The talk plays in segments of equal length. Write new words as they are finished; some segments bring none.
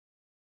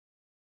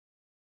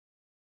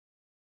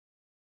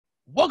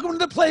Welcome to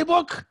the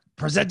Playbook,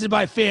 presented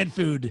by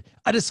FanFood,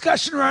 a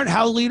discussion around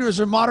how leaders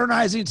are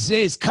modernizing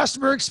today's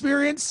customer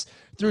experience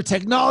through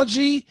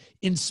technology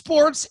in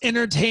sports,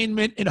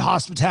 entertainment, and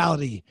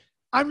hospitality.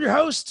 I'm your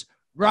host,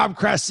 Rob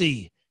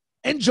Cressy,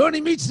 and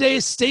joining me today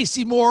is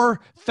Stacey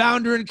Moore,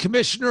 founder and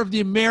commissioner of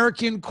the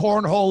American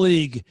Cornhole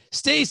League.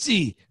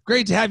 Stacey,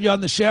 great to have you on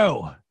the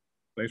show.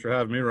 Thanks for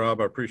having me, Rob.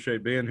 I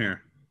appreciate being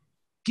here.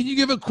 Can you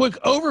give a quick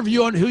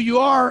overview on who you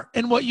are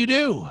and what you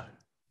do?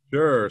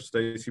 Sure.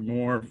 Stacey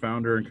Moore,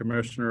 founder and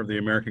commissioner of the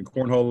American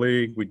Cornhole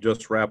League. We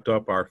just wrapped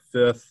up our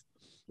 5th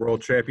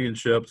World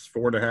Championships,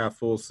 4.5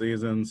 full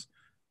seasons.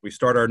 We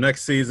start our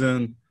next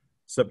season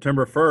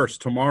September 1st,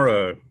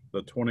 tomorrow.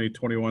 The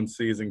 2021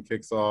 season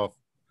kicks off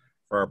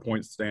for our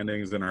point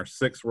standings in our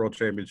 6th World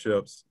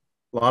Championships.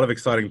 A lot of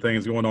exciting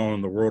things going on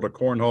in the world of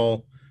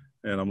cornhole,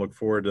 and I'm looking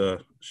forward to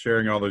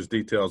sharing all those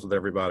details with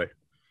everybody.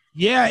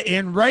 Yeah,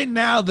 and right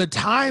now the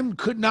time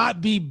could not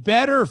be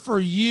better for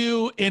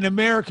you in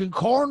American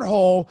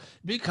Cornhole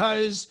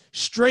because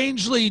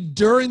strangely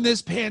during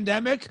this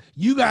pandemic,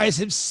 you guys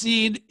have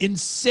seen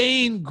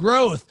insane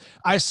growth.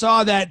 I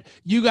saw that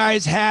you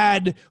guys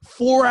had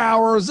 4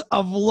 hours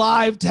of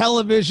live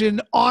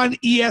television on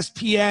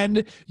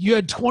ESPN. You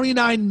had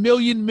 29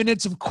 million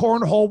minutes of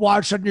cornhole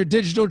watched on your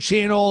digital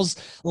channels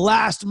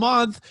last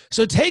month.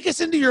 So take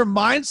us into your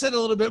mindset a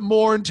little bit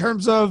more in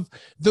terms of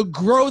the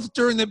growth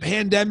during the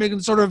pandemic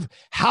and sort of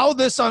how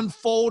this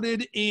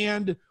unfolded,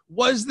 and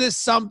was this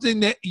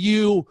something that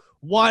you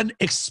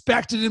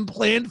expected and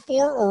planned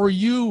for, or were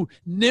you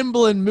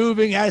nimble and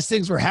moving as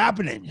things were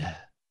happening?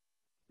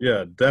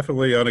 Yeah,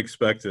 definitely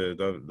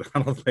unexpected.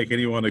 I don't think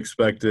anyone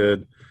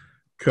expected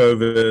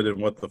COVID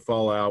and what the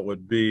fallout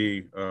would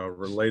be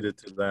related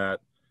to that.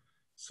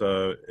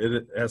 So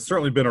it has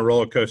certainly been a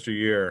roller coaster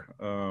year.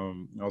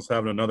 I was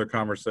having another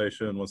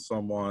conversation with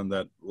someone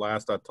that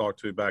last I talked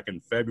to back in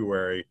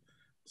February,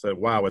 said,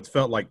 wow, it's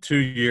felt like 2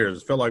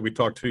 years. It felt like we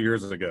talked 2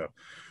 years ago.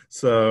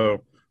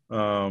 So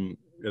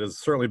it has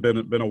certainly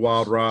been a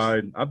wild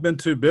ride. I've been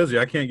too busy.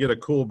 I can't get a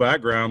cool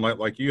background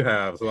like you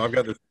have. So I've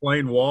got this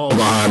plain wall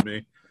behind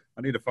me.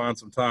 I need to find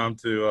some time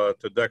to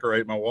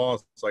decorate my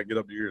walls so I can get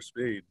up to your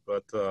speed.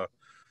 But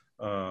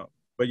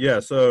yeah,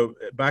 so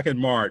back in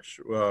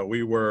March,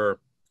 we were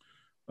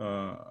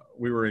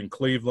in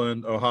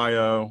Cleveland,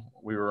 Ohio.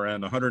 We were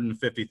in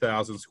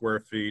 150,000 square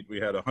feet. We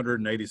had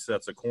 180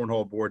 sets of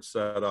cornhole boards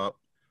set up,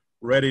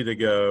 ready to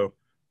go.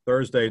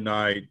 Thursday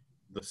night,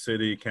 the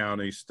city,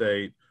 county,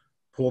 state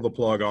pulled the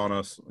plug on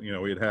us. You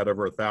know, we had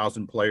over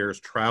 1,000 players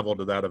travel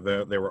to that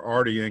event. They were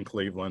already in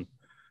Cleveland.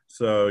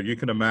 So you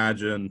can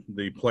imagine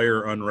the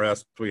player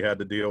unrest we had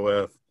to deal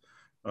with,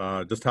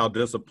 just how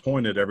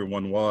disappointed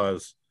everyone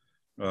was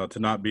to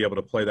not be able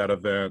to play that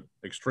event.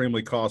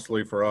 Extremely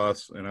costly for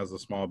us, and as a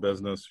small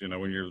business, you know,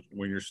 when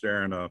you're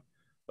staring a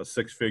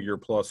 6-figure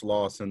plus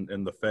loss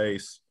in the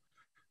face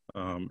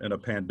in a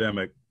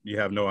pandemic, you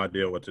have no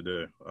idea what to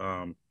do.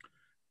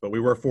 But we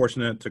were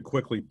fortunate to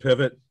quickly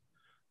pivot.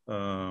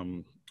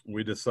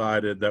 We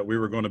decided that we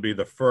were going to be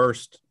the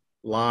first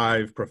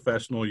live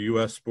professional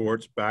U.S.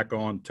 sports back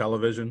on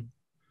television.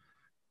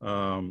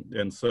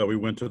 And so we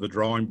went to the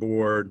drawing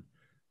board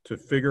to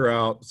figure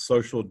out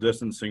social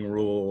distancing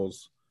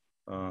rules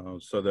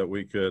so that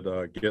we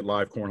could get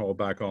live cornhole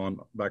back on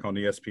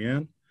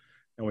ESPN.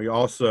 And we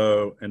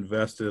also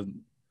invested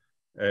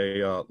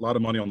a lot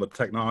of money on the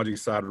technology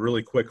side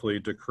really quickly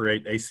to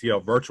create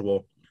ACL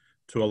Virtual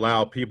to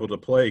allow people to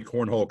play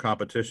cornhole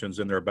competitions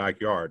in their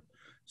backyard.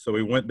 So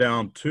we went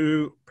down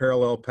 2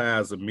 parallel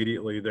paths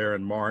immediately there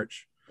in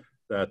March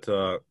that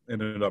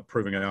ended up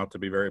proving out to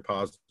be very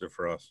positive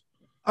for us.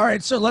 All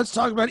right, so let's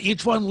talk about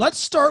each one. Let's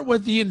start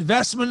with the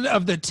investment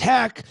of the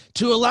tech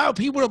to allow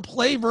people to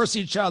play versus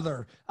each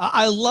other.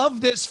 I love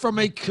this from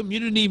a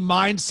community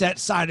mindset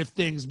side of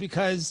things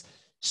because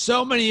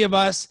so many of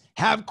us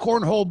have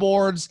cornhole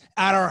boards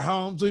at our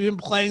homes. We've been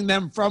playing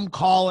them from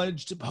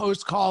college to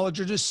post-college,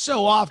 or just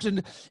so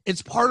often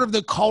it's part of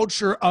the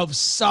culture of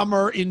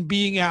summer in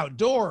being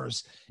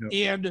outdoors. Yep.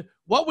 And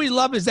what we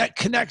love is that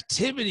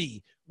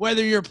connectivity,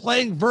 whether you're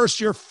playing versus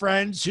your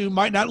friends who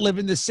might not live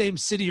in the same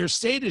city or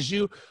state as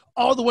you,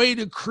 all the way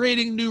to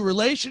creating new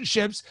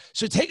relationships.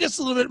 So take us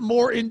a little bit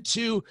more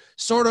into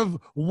sort of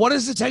what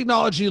does the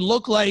technology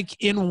look like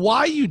and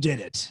why you did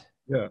it?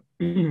 Yeah.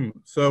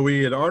 So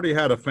we had already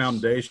had a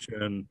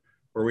foundation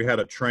where we had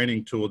a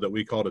training tool that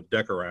we called a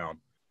deck around.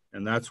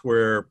 And that's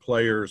where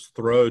players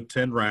throw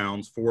 10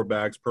 rounds, 4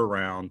 bags per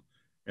round,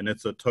 and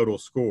it's a total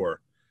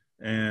score.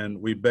 And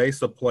we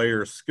base a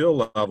player's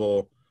skill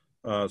level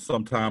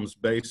sometimes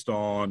based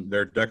on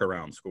their deck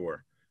around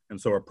score. And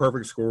so a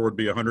perfect score would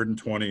be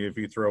 120 if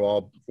you throw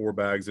all 4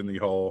 bags in the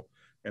hole.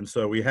 And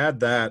so we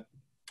had that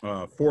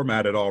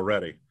formatted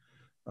already.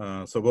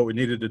 So what we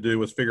needed to do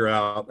was figure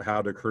out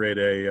how to create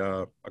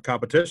a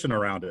competition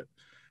around it.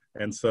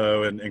 And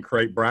so, and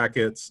create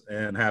brackets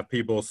and have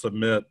people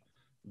submit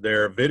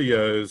their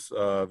videos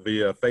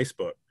via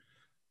Facebook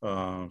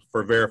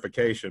for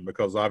verification,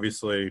 because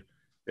obviously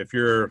if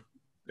you're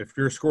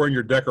scoring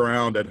your deck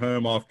around at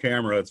home off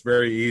camera, it's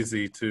very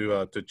easy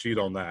to cheat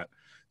on that.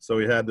 So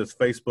we had this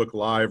Facebook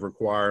Live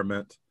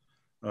requirement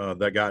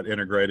that got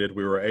integrated.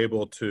 We were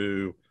able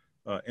to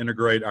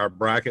integrate our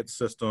bracket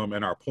system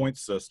and our point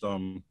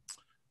system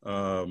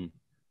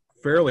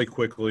fairly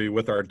quickly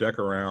with our deck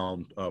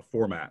around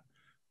format.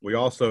 We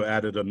also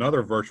added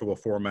another virtual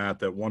format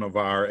that one of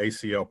our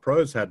ACL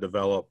pros had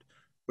developed,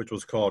 which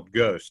was called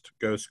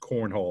𝐏𝐥𝐚𝐲𝐛𝐨𝐶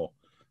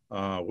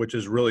Cornhole, which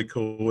is really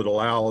cool. It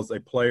allows a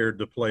player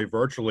to play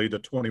virtually to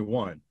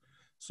 21.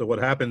 So what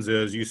happens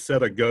is you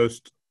set a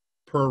ghost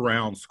per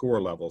round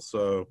score level.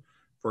 So,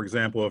 for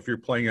example, if you're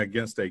playing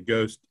against a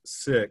ghost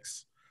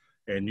 6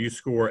 and you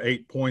score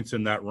 8 points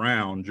in that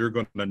round, you're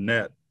going to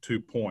net 2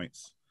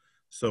 points.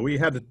 So we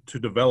had to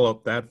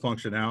develop that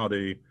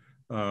functionality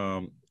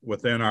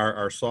within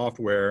our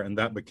software, and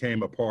that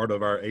became a part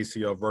of our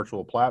ACL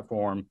virtual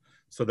platform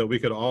so that we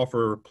could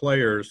offer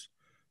players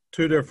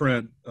 2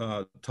 different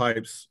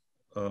types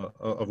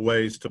of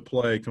ways to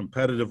play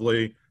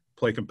competitively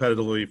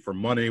for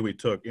money. We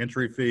took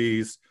entry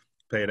fees,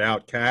 paid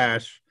out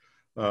cash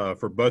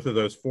for both of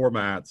those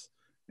formats,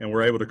 and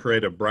we're able to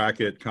create a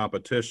bracket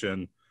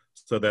competition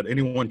so that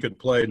anyone could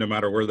play no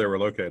matter where they were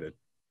located.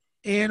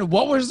 And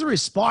what was the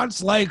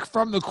response like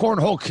from the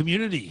cornhole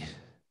community?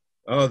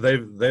 Oh,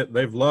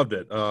 they've loved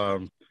it.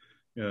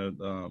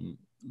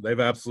 They've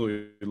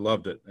absolutely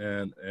loved it,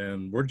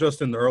 and we're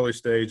just in the early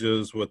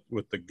stages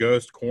with the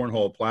Ghost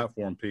Cornhole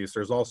platform piece.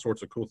 There's all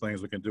sorts of cool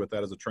things we can do with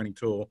that as a training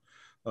tool,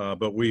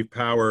 but we've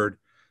powered,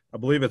 I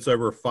believe it's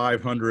over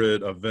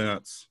 500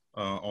 events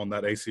on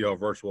that ACL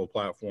virtual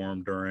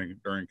platform during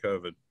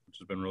COVID, which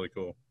has been really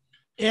cool.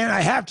 And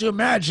I have to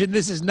imagine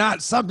this is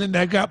not something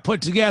that got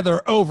put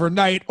together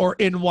overnight or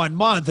in 1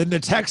 month. And the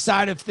tech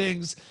side of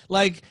things,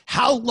 like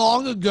how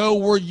long ago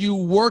were you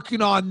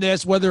working on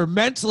this, whether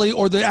mentally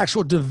or the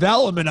actual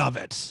development of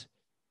it?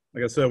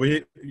 Like I said,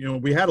 we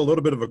had a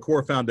little bit of a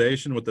core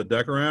foundation with the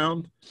deck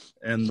around,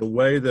 and the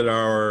way that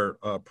our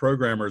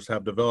programmers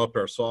have developed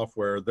our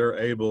software, they're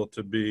able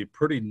to be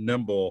pretty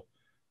nimble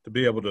to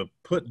be able to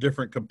put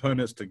different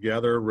components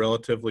together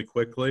relatively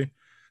quickly.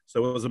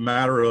 So it was a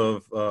matter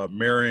of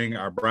marrying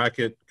our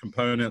bracket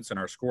components and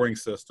our scoring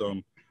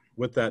system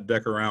with that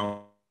deck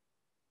around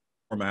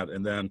format,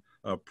 and then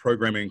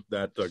programming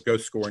that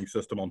ghost scoring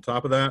system on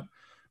top of that.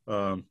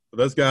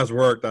 Those guys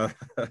worked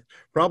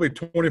probably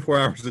 24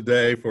 hours a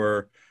day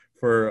for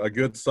a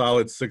good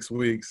solid 6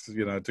 weeks,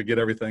 to get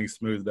everything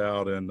smoothed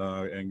out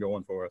and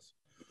going for us.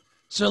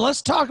 So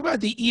let's talk about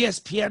the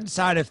ESPN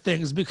side of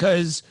things,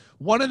 because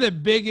one of the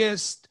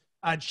biggest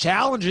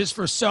challenges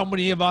for so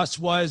many of us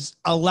was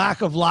a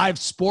lack of live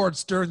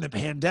sports during the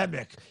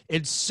pandemic.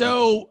 It's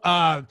so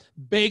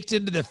baked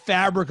into the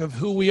fabric of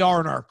who we are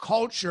in our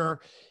culture,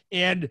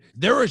 and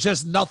there was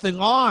just nothing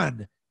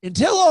on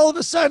until all of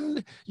a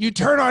sudden you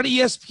turn on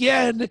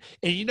ESPN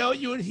and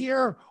you would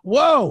hear,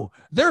 whoa,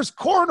 there's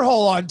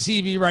cornhole on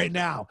TV right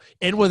now.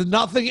 And with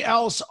nothing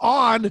else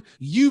on,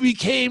 you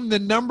became the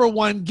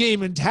 #1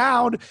 game in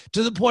town,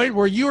 to the point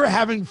where you were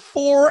having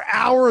 4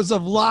 hours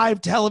of live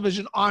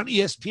television on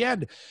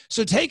ESPN.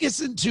 So take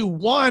us into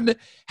 1,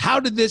 how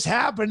did this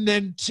happen?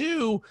 Then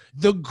 2,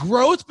 the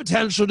growth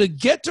potential to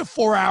get to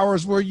 4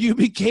 hours where you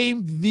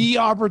became the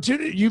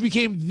opportunity, you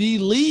became the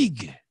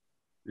league.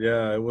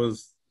 Yeah, it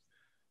was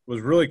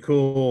really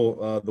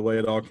cool the way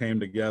it all came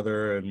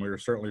together, and we were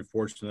certainly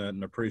fortunate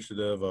and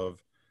appreciative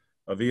of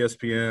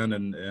ESPN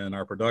and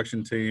our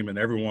production team and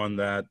everyone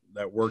that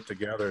worked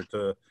together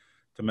to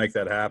make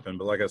that happen.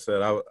 But like I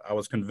said, I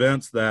was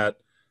convinced that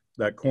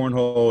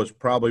cornhole is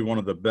probably one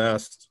of the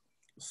best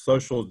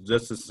social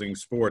distancing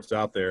sports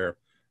out there.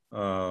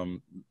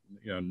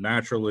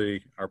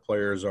 Naturally, our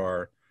players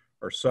are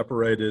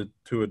separated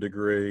to a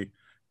degree.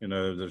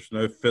 There's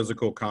no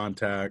physical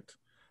contact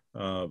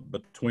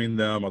between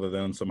them other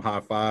than some high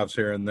fives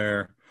here and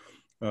there.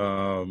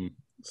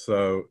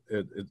 So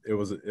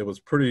it was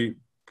pretty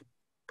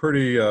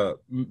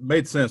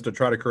made sense to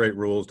try to create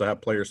rules to have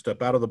players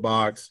step out of the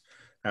box,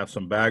 have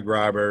some bag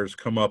grabbers,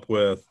 come up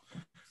with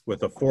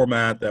a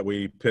format that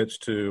we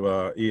pitched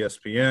to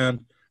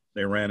ESPN.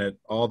 They ran it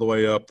all the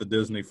way up the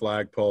Disney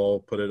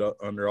flagpole, put it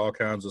under all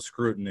kinds of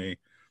scrutiny.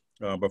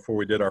 Before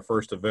we did our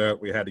first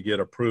event, we had to get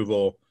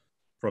approval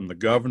from the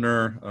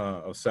governor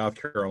of South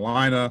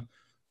Carolina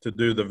to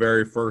do the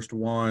very first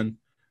one,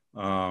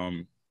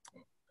 and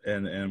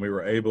we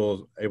were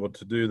able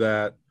to do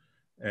that,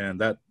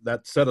 and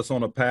that set us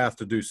on a path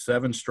to do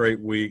 7 straight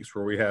weeks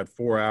where we had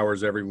 4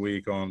 hours every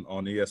week on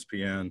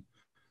ESPN,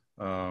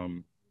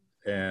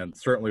 and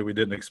certainly we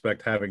didn't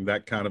expect having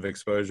that kind of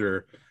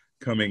exposure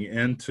coming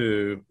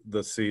into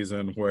the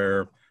season,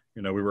 where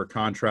we were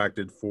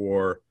contracted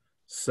for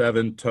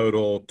 7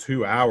 total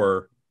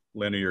 2-hour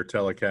linear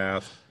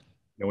telecasts,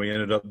 and we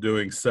ended up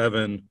doing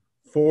 7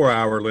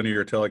 4-hour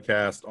linear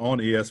telecast on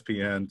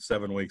ESPN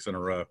 7 weeks in a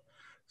row.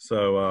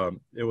 So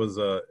it was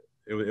a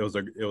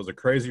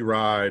crazy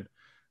ride,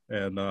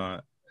 and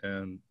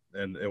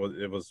it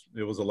was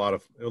a lot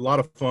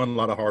of fun, a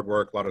lot of hard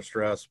work, a lot of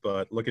stress.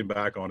 But looking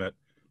back on it,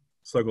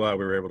 so glad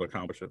we were able to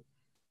accomplish it.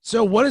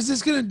 So what is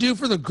this going to do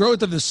for the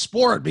growth of the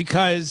sport?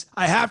 Because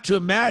I have to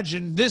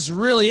imagine this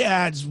really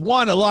adds,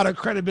 one, a lot of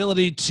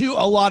credibility, two,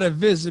 a lot of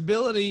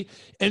visibility,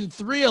 and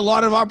three, a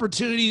lot of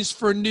opportunities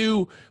for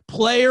new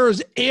players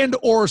and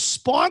or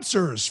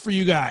sponsors for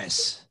you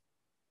guys.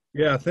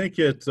 Yeah, I think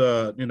we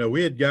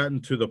had gotten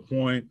to the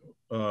point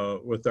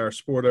with our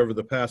sport over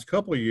the past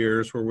couple of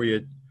years where we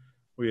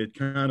had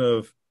kind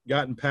of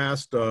gotten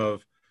past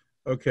of,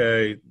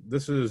 okay,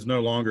 this is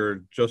no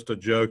longer just a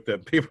joke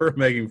that people are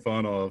making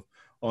fun of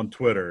on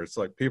Twitter. It's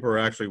like people are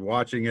actually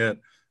watching it.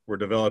 We're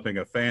developing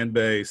a fan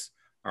base.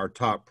 Our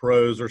top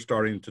pros are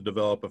starting to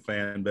develop a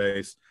fan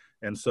base.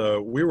 And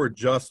so we were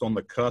just on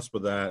the cusp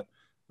of that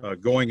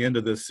going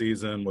into this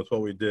season with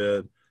what we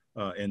did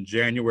in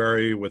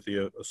January with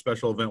a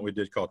special event we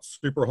did called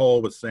Super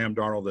Hole with Sam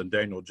Darnold and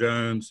Daniel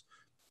Jones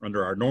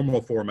under our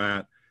normal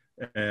format.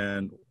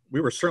 And we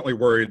were certainly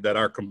worried that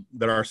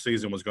our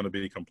season was going to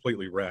be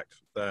completely wrecked,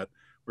 that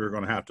we were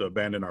going to have to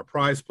abandon our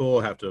prize pool,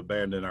 have to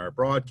abandon our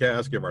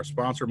broadcast, give our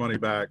sponsor money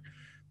back.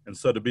 And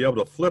so to be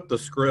able to flip the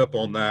script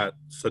on that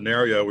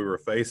scenario we were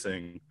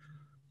facing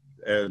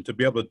and to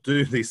be able to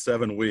do these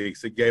 7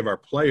 weeks, it gave our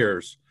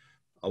players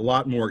a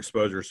lot more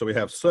exposure. So we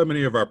have so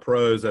many of our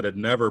pros that had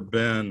never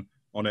been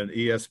on an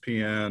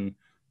ESPN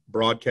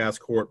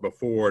broadcast court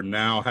before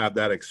now have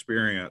that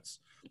experience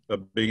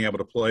of being able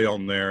to play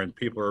on there, and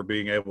people are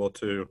being able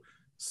to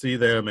see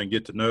them and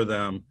get to know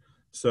them.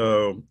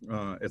 So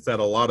it's at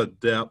a lot of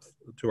depth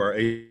to our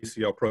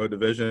ACL Pro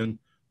division.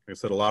 Like I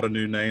said, a lot of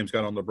new names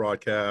got on the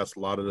broadcast. A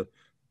lot of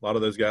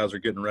those guys are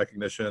getting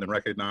recognition and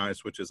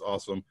recognized, which is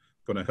awesome.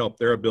 Going to help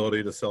their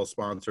ability to sell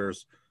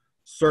sponsors.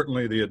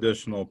 Certainly the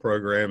additional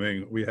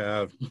programming we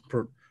have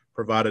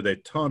provided a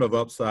ton of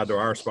upside to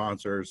our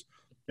sponsors.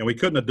 And we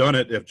couldn't have done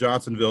it if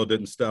Johnsonville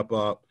didn't step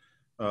up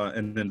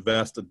and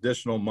invest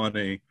additional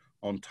money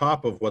on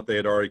top of what they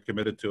had already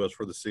committed to us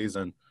for the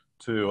season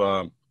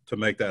to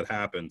make that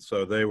happen.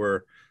 So they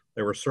were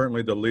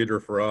certainly the leader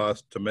for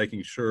us to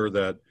making sure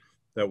that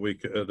we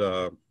could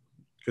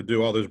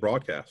do all those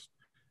broadcasts.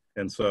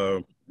 And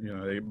so,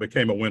 it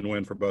became a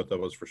win-win for both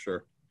of us for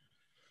sure.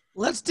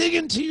 Let's dig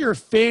into your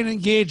fan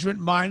engagement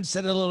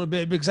mindset a little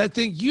bit, because I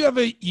think you have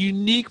a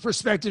unique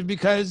perspective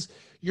because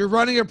you're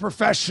running a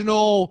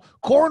professional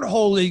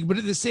cornhole league, but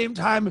at the same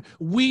time,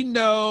 we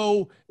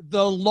know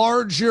the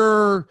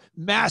larger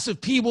mass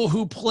of people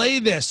who play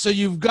this. So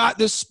you've got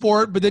this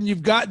sport, but then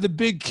you've got the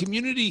big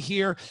community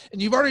here.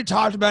 And you've already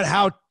talked about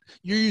how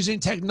you're using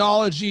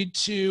technology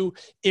to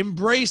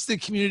embrace the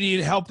community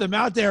and help them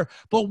out there.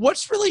 But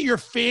what's really your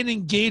fan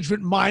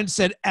engagement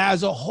mindset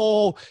as a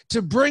whole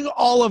to bring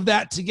all of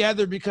that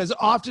together? Because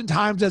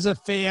oftentimes as a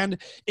fan,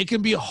 it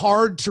can be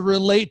hard to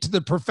relate to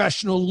the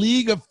professional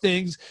league of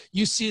things.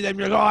 You see them,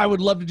 you're like, oh, I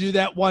would love to do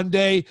that one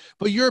day.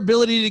 But your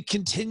ability to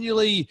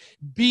continually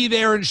be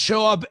there and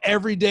show up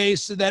every day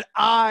so that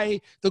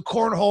I, the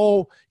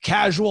cornhole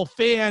casual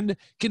fan,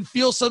 can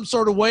feel some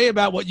sort of way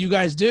about what you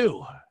guys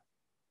do.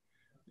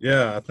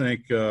 Yeah, I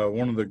think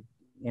one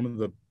of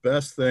the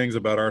best things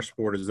about our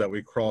sport is that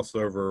we cross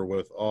over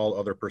with all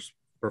other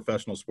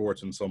professional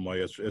sports in some way.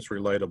 It's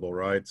relatable,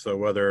 right? So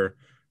whether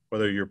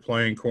you're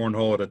playing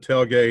cornhole at a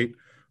tailgate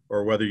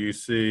or whether you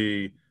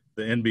see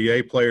the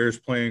NBA players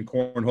playing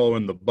cornhole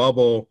in the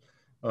bubble,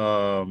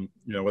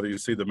 whether you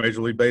see the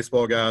Major League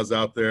Baseball guys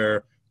out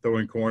there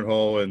throwing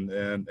cornhole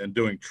and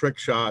doing trick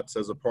shots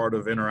as a part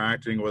of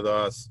interacting with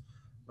us,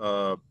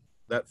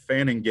 that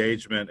fan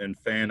engagement and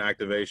fan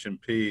activation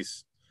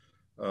piece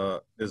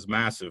is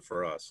massive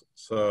for us.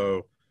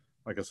 So,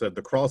 like I said,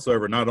 the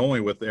crossover, not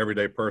only with the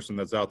everyday person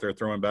that's out there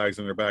throwing bags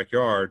in their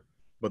backyard,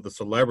 but the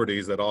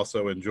celebrities that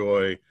also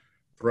enjoy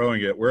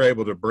throwing it, we're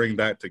able to bring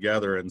that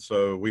together. And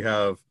so we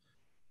can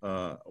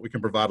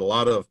provide a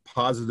lot of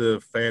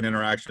positive fan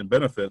interaction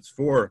benefits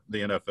for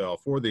the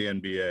NFL, for the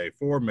NBA,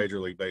 for Major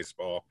League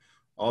Baseball,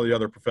 all the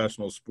other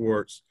professional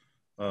sports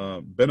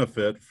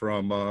benefit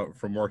from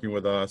working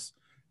with us.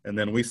 And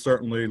then we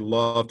certainly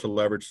love to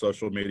leverage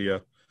social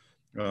media.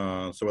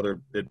 So whether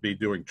it be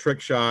doing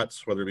trick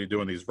shots, whether it be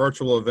doing these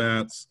virtual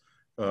events,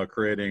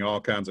 creating all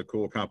kinds of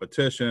cool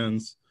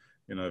competitions,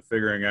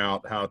 figuring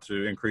out how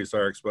to increase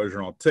our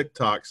exposure on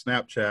TikTok,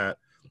 Snapchat,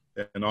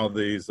 and all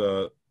these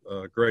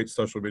great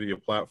social media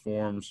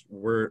platforms.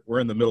 We're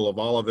in the middle of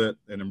all of it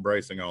and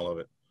embracing all of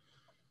it.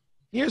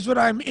 Here's what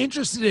I'm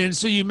interested in.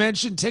 So you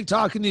mentioned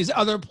TikTok and these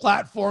other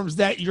platforms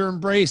that you're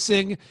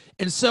embracing.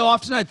 And so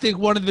often I think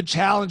one of the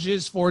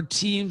challenges for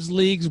teams,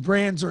 leagues,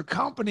 brands, or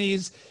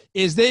companies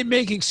is they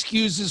make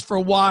excuses for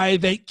why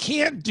they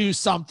can't do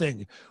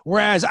something.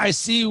 Whereas I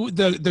see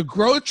the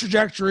growth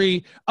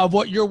trajectory of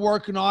what you're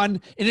working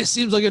on, and it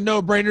seems like a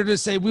no-brainer to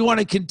say we want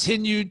to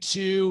continue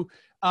to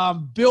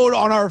build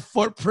on our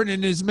footprint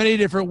in as many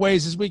different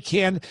ways as we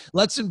can.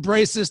 Let's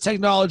embrace this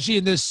technology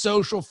and this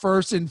social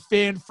first and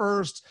fan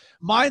first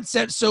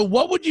mindset. So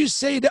what would you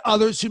say to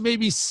others who may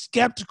be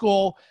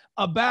skeptical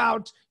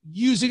about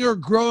using or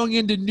growing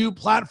into new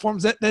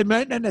platforms that they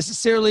might not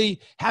necessarily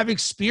have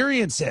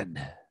experience in?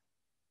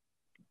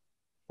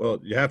 Well,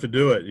 you have to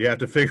do it. You have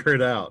to figure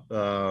it out.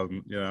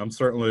 I'm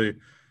certainly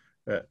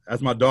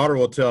as my daughter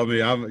will tell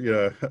me,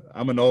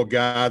 I'm an old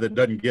guy that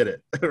doesn't get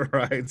it,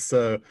 right?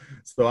 So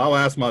I'll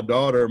ask my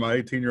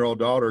 18-year-old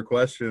daughter,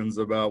 questions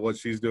about what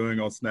she's doing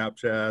on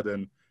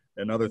Snapchat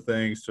and other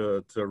things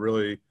to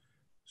really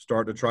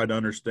start to try to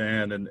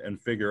understand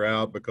and figure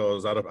out,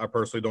 because I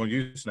personally don't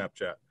use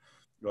Snapchat.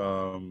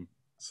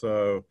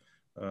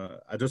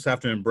 I just have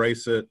to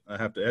embrace it. I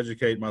have to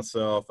educate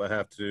myself. I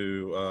have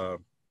to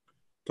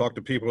talk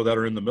to people that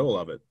are in the middle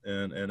of it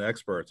and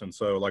experts. And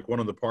so, like, one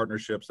of the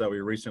partnerships that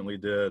we recently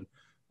did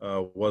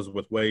was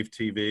with Wave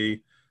TV.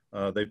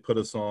 They put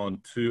us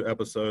on 2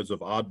 episodes of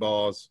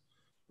Oddballs,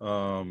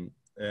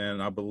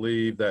 and I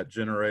believe that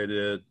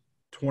generated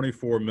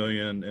 24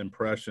 million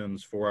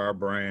impressions for our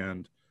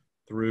brand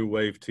through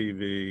Wave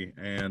TV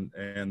and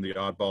the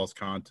Oddballs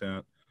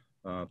content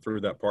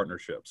through that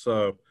partnership.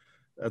 So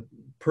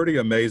pretty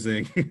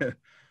amazing,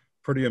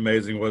 pretty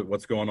amazing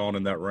what's going on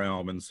in that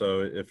realm. And so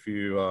if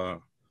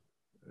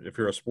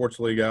you're a sports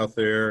league out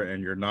there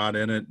and you're not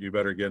in it, you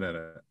better get in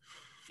it.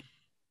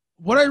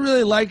 What I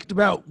really liked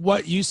about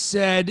what you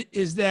said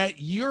is that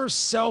you're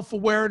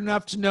self-aware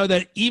enough to know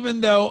that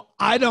even though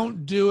I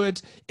don't do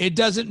it, it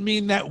doesn't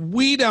mean that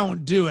we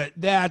don't do it.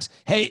 That,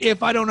 hey,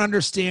 if I don't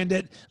understand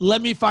it,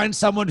 let me find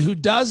someone who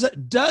does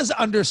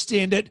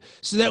understand it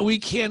so that we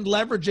can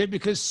leverage it,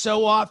 because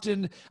so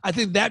often I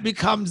think that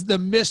becomes the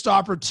missed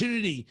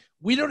opportunity.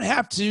 We don't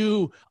have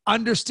to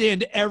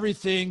understand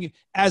everything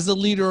as the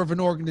leader of an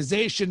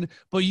organization,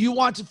 but you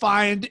want to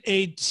find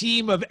a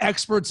team of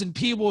experts and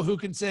people who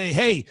can say,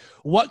 hey,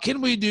 what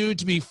can we do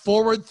to be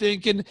forward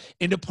thinking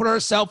and to put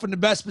ourselves in the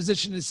best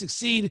position to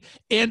succeed?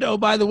 And oh,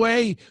 by the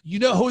way, you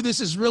know who this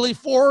is really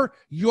for?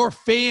 Your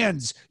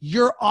fans,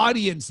 your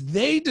audience.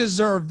 They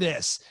deserve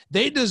this.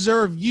 They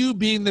deserve you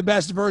being the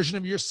best version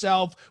of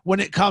yourself when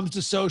it comes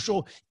to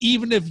social,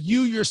 even if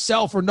you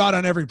yourself are not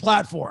on every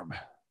platform.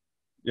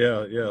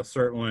 Yeah,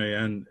 certainly.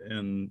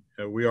 And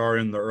we are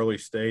in the early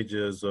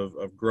stages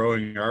of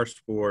growing our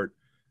sport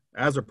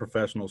as a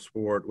professional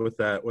sport with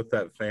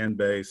that fan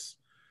base,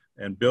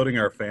 and building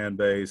our fan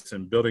base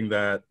and building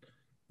that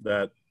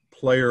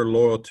player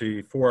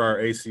loyalty for our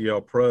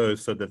ACL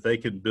pros so that they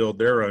can build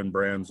their own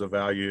brands of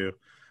value.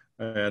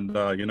 And,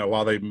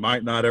 while they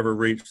might not ever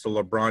reach the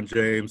LeBron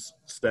James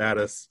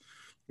status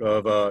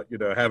of,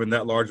 having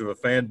that large of a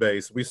fan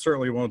base, we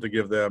certainly want to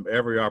give them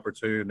every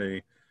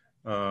opportunity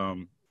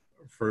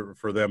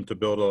for them to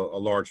build a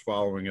large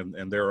following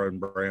and their own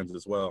brands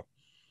as well.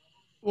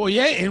 Well,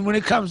 yeah, and when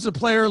it comes to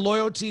player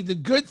loyalty, the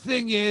good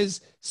thing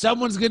is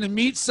someone's going to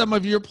meet some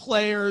of your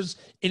players,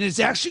 and it's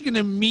actually going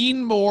to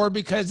mean more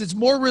because it's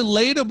more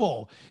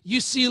relatable. You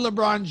see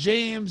LeBron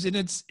James, and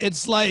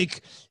it's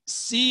like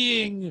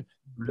seeing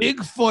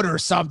Bigfoot or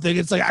something.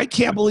 It's like, I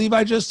can't believe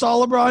I just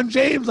saw LeBron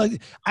James.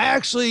 Like,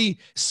 I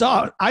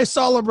saw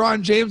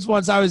LeBron James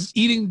once. I was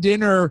eating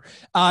dinner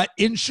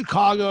in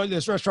Chicago at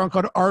this restaurant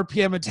called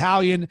RPM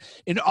Italian,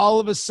 and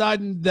all of a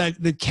sudden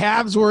the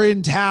Cavs were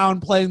in town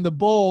playing the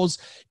Bulls,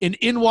 and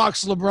in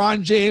walks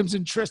LeBron James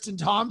and Tristan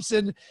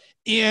Thompson,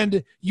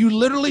 and you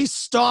literally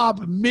stop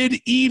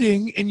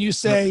mid-eating and you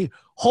say,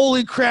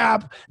 holy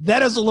crap,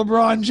 that is a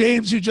LeBron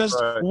James who just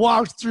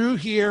walked through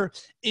here.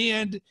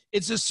 And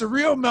it's a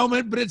surreal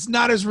moment, but it's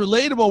not as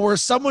relatable, where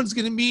someone's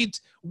going to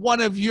meet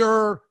one of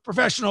your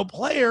professional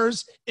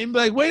players and be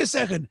like, wait a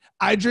second,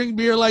 I drink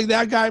beer like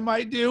that guy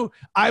might do.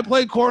 I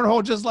play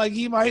cornhole just like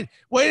he might.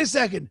 Wait a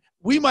second,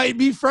 we might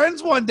be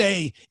friends one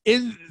day.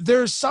 And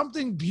there's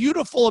something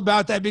beautiful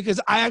about that,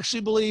 because I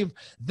actually believe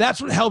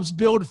that's what helps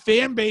build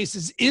fan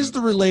bases, is the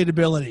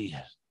relatability.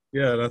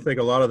 Yeah, and I think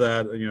a lot of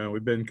that,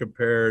 we've been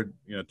compared,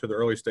 to the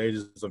early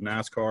stages of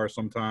NASCAR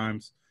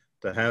sometimes,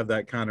 to have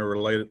that kind of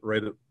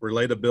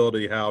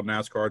relatability, how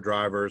NASCAR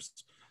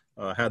drivers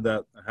had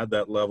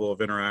that level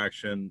of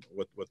interaction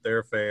with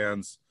their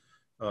fans.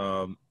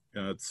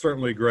 It's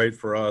certainly great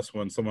for us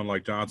when someone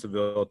like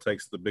Johnsonville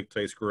takes the Big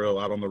Taste Grill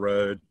out on the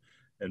road,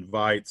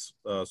 invites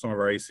some of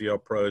our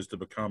ACL pros to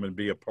become and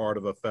be a part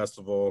of a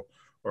festival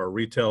or a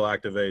retail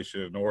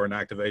activation or an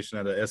activation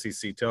at a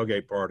SEC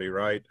tailgate party,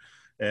 right?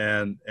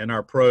 And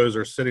our pros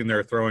are sitting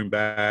there throwing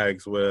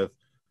bags with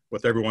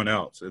everyone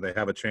else, and they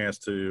have a chance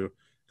to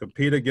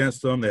compete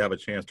against them. They have a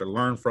chance to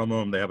learn from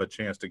them. They have a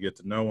chance to get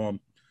to know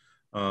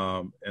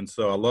them. And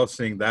so I love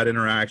seeing that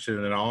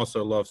interaction, and I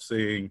also love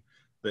seeing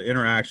the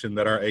interaction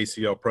that our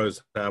ACL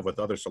pros have with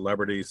other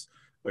celebrities,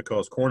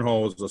 because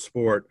cornhole is a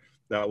sport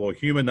that will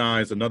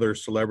humanize another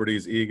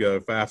celebrity's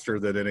ego faster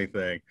than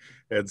anything.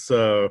 And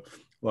so,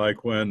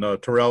 like when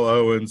Terrell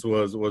Owens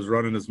was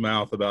running his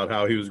mouth about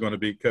how he was going to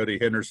beat Cody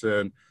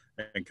Henderson,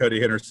 and Cody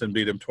Henderson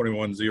beat him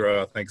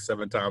 21-0, I think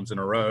 7 times in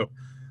a row.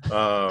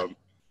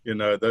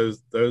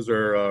 Those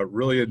are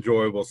really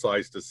enjoyable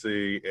sights to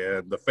see,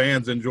 and the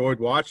fans enjoyed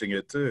watching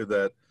it too.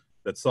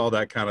 That saw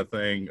that kind of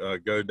thing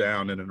go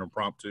down in an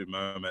impromptu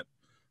moment.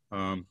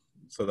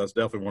 So that's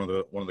definitely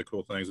one of the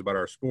cool things about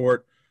our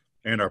sport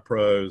and our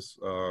pros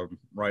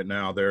right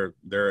now.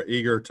 They're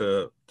eager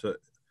to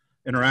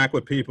interact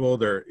with people.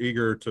 They're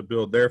eager to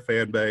build their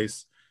fan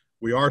base.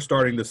 We are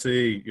starting to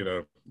see,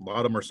 a lot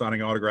of them are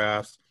signing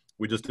autographs.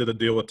 We just did a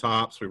deal with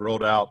Topps. We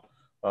rolled out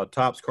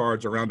Topps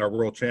cards around our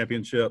World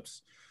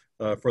Championships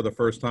for the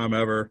first time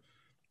ever.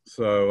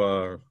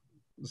 So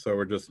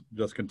we're just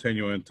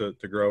continuing to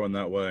grow in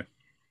that way.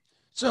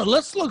 So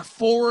let's look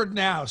forward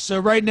now. So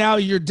right now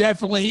you're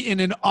definitely in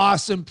an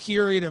awesome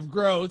period of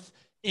growth,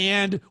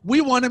 and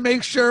we want to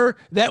make sure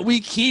that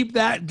we keep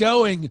that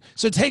going.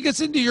 So take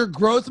us into your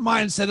growth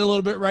mindset a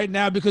little bit right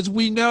now, because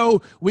we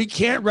know we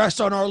can't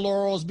rest on our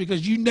laurels,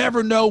 because you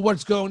never know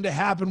what's going to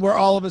happen where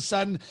all of a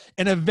sudden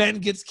an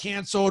event gets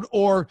canceled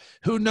or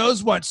who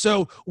knows what.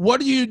 So what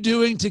are you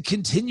doing to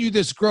continue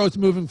this growth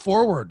moving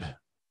forward?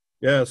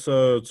 Yeah,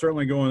 so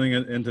certainly going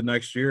into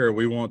next year,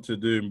 we want to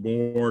do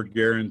more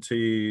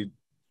guaranteed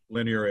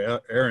linear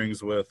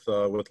airings with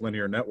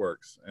linear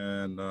networks,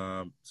 and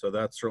so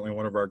that's certainly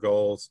one of our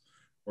goals.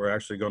 We're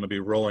actually going to be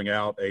rolling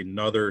out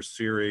another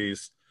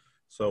series,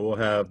 so we'll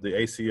have the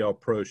ACL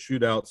Pro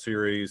Shootout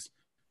Series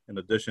in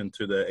addition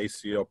to the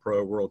ACL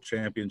Pro World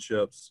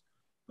Championships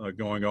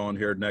going on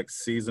here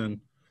next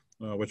season,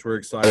 which we're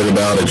excited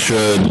about. It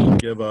should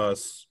give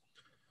us,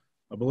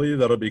 I believe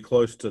that'll be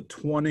close to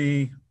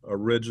 20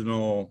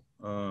 original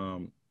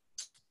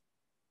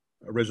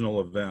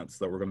events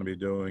that we're going to be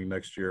doing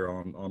next year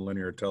on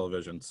linear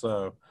television.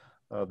 So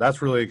that's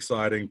really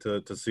exciting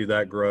to see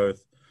that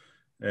growth.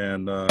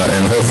 And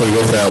hopefully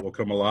with that will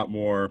come a lot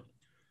more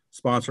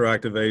sponsor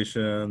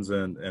activations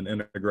and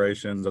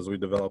integrations as we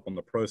develop on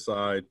the pro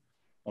side.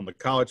 On the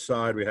college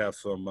side, we have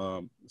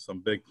some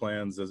big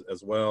plans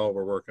as well.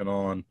 We're working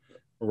on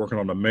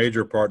a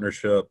major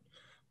partnership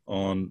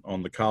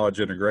on the college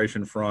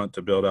integration front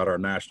to build out our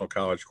National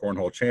College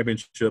Cornhole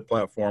Championship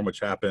platform, which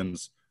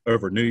happens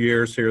over New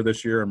Year's here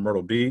this year in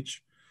Myrtle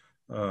Beach.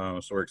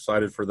 So we're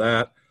excited for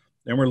that.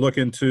 And we're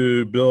looking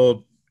to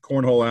build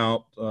cornhole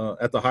out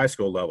at the high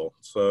school level.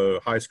 So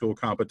high school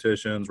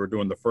competitions, we're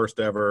doing the first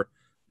ever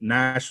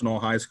National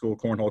High School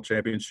Cornhole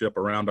Championship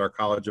around our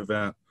college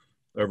event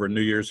over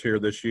New Year's here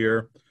this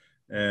year.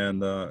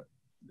 And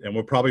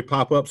we'll probably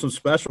pop up some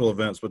special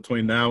events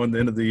between now and the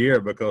end of the year,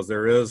 because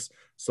there is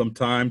some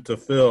time to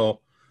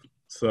fill.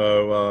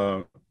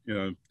 So,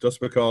 just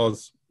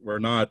because we're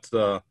not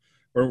going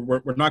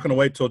to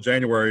wait till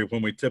January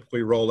when we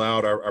typically roll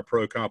out our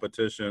pro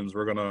competitions.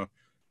 We're gonna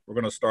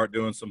start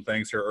doing some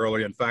things here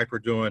early. In fact, we're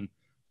doing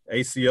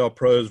ACL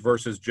Pros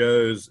versus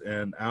Joes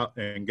out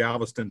in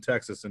Galveston,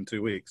 Texas in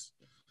 2 weeks.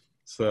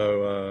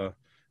 So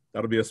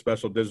that'll be a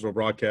special digital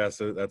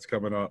broadcast that's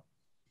coming up.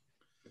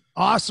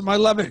 Awesome. I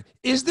love it.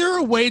 Is there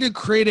a way to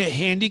create a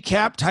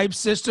handicap type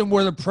system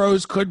where the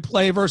pros could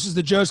play versus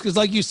the Joes? Because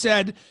like you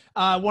said,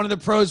 one of the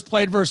pros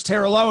played versus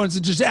Terrell Owens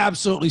and just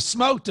absolutely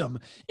smoked him.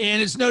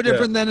 And it's no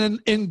different than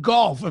in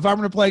golf. If I'm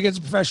going to play against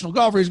a professional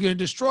golfer, he's going to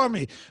destroy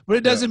me. But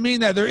it doesn't mean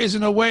that there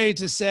isn't a way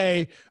to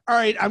say, all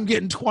right, I'm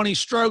getting 20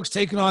 strokes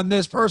taking on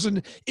this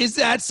person. Is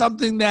that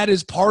something that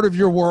is part of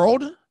your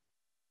world?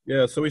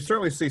 Yeah, so we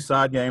certainly see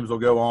side games will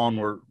go on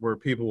where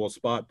people will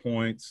spot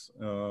points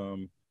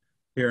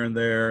here and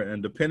there,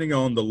 and depending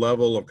on the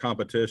level of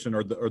competition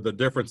or the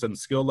difference in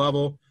skill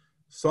level,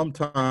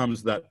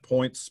 sometimes that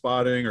point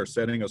spotting or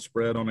setting a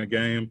spread on a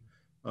game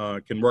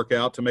can work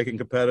out to make it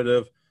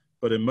competitive.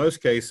 But in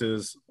most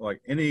cases, like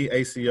any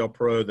ACL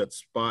pro that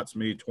spots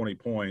me 20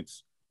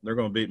 points, they're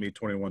going to beat me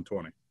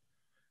 21-20.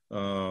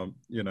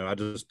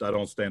 I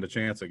don't stand a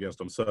chance against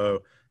them.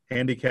 So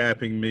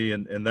handicapping me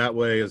in that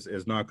way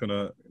is not going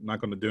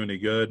to do any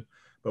good.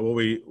 But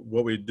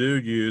what we do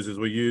use is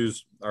we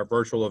use our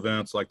virtual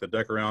events like the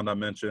Deck Around I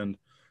mentioned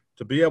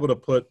to be able to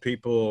put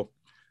people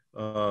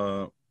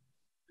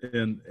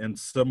in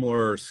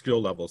similar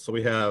skill levels. So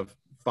we have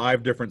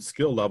 5 different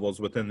skill levels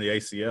within the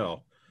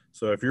ACL.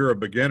 So if you're a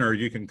beginner,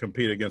 you can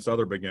compete against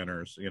other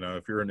beginners.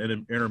 If you're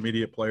an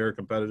intermediate player,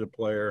 competitive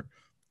player,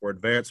 or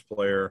advanced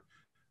player,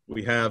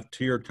 we have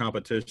tiered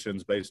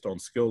competitions based on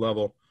skill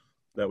level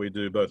that we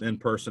do both in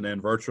person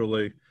and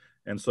virtually.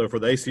 And so for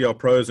the ACL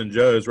pros and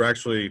Joes,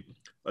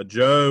 a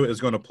Joe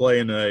is going to play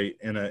in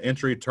an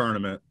entry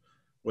tournament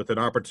with an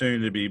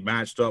opportunity to be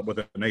matched up with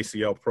an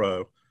ACL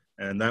pro,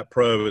 and that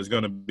pro is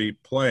going to be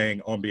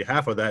playing on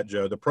behalf of that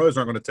Joe. The pros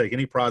aren't going to take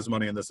any prize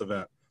money in this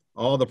event.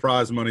 All the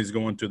prize money is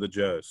going to the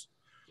Joes.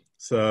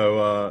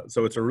 So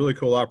it's a really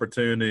cool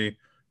opportunity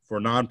for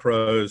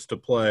non-pros to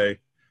play,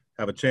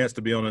 have a chance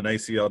to be on an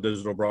ACL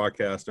digital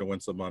broadcast and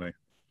win some money.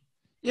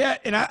 Yeah,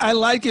 and I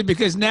like it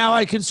because now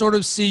I can sort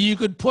of see you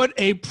could put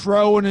a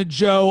pro and a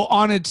Joe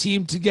on a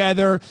team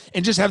together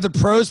and just have the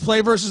pros play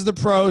versus the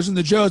pros and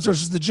the Joes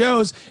versus the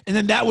Joes, and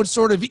then that would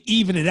sort of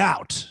even it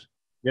out.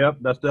 Yep,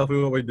 that's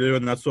definitely what we do,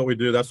 and that's what we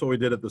do. That's what we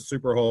did at the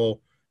Super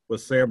Bowl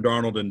with Sam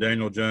Darnold and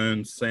Daniel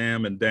Jones.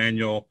 Sam and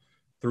Daniel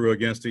threw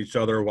against each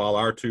other while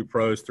our 2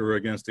 pros threw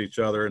against each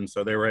other, and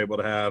so they were able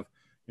to have,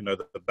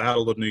 the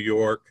Battle of New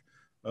York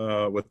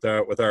with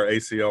our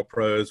ACL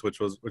pros,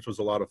 which was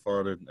a lot of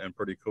fun and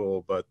pretty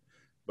cool. But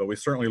we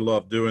certainly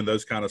love doing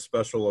those kind of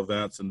special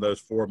events and those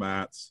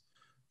formats,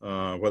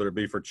 whether it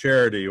be for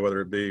charity,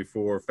 whether it be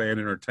for fan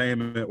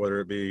entertainment, whether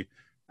it be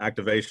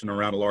activation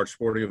around a large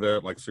sporting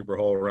event like Super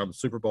Bowl around the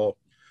Super Bowl.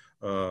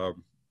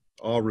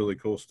 all really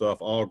cool stuff,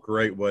 all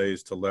great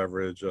ways to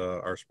leverage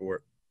our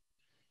sport.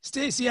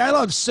 Stacey, I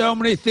love so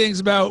many things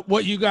about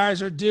what you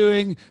guys are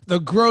doing, the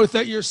growth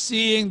that you're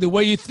seeing, the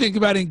way you think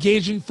about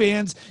engaging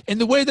fans,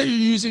 and the way that you're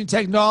using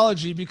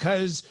technology,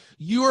 because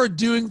you are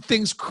doing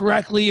things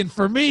correctly. And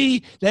for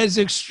me, that is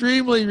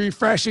extremely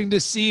refreshing to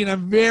see. And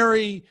I'm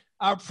very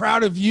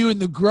proud of you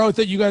and the growth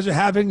that you guys are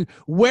having.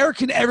 Where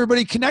can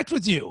everybody connect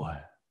with you?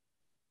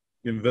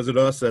 You can visit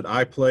us at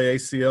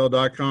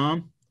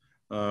iplayacl.com.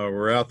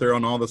 We're out there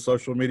on all the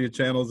social media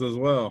channels as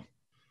well.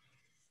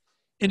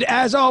 And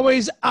as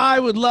always, I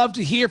would love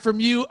to hear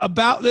from you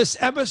about this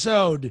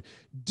episode.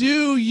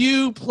 Do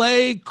you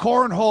play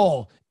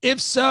cornhole? If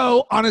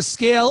so, on a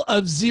scale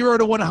of 0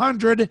 to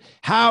 100,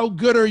 how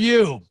good are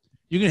you?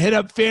 You can hit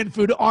up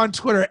FanFood on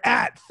Twitter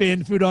at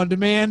FanFood On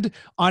Demand,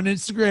 on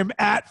Instagram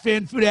at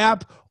FanFood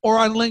App, or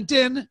on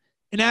LinkedIn.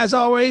 And as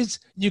always,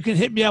 you can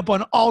hit me up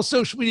on all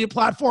social media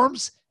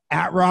platforms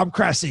at Rob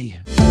Cressy.